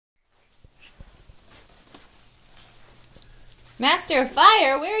Master of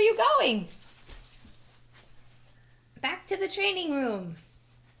Fire, where are you going? Back to the training room.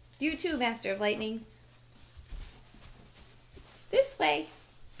 You too, Master of Lightning. This way.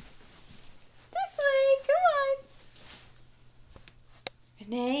 This way, come on.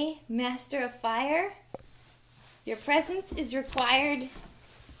 Renee, Master of Fire, your presence is required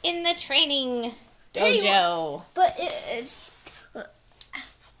in the training dojo. But it's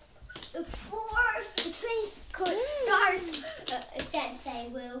before the training could start, Sensei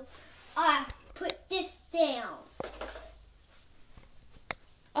will put this down.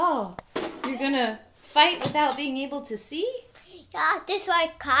 Oh, you're gonna fight without being able to see? Yeah, this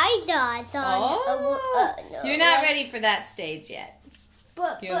like Kai does on. No, you're not ready for that stage yet.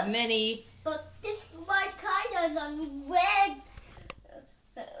 But you have many. But this like Kai does on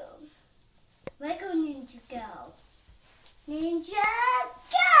Lego Ninja Go. Ninja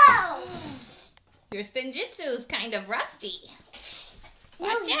Go! Your Spinjitzu's kind of rusty.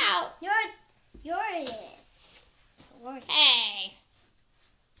 Watch out. Yours is. Hey.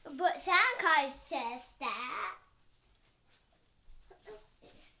 But Sankai says that.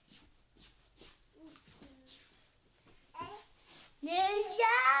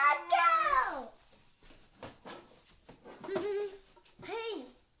 Ninja Go! Hey,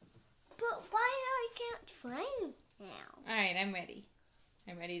 but why I can't train now? Alright, I'm ready.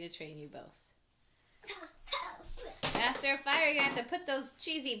 I'm ready to train you both. Master of Fire, you're gonna have to put those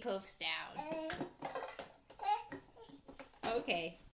cheesy poofs down. Okay.